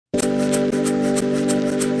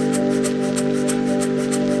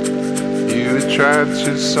tried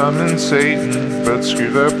to summon Satan, but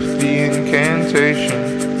screwed up the incantation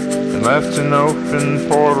and left an open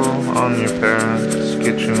portal on your parents'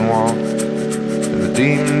 kitchen wall. And the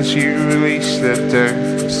demons you released that day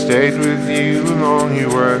have stayed with you along your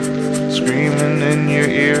way, screaming in your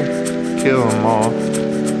ear, kill them all.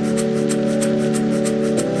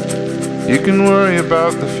 You can worry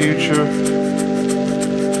about the future,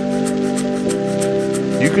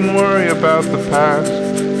 you can worry about the past,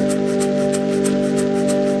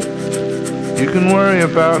 you can worry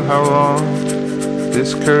about how long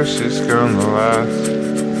this curse is gonna last.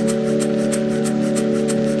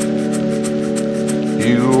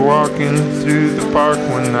 You were walking through the park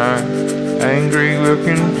one night, angry,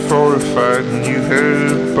 looking for a fight, and you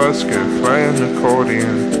heard a busker play an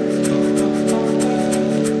accordion.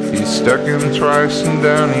 You stuck him twice and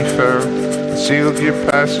down he fell, and sealed your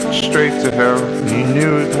passage straight to hell. And you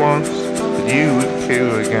knew at once that you would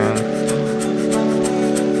kill again.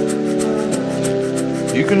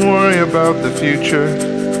 You can worry about the future,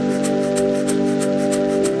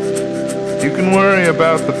 you can worry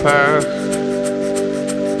about the past,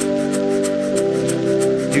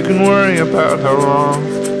 you can worry about how long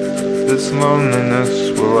this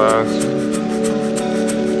loneliness will last.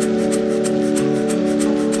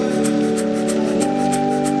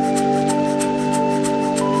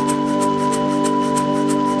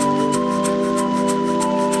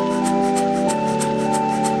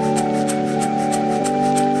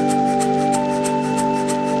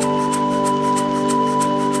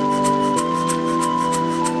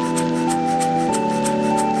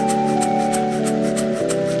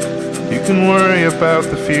 You can worry about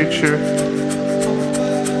the future,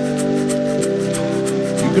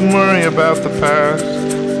 you can worry about the past,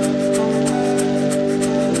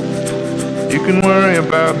 you can worry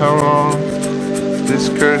about how long this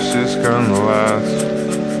curse is gonna last.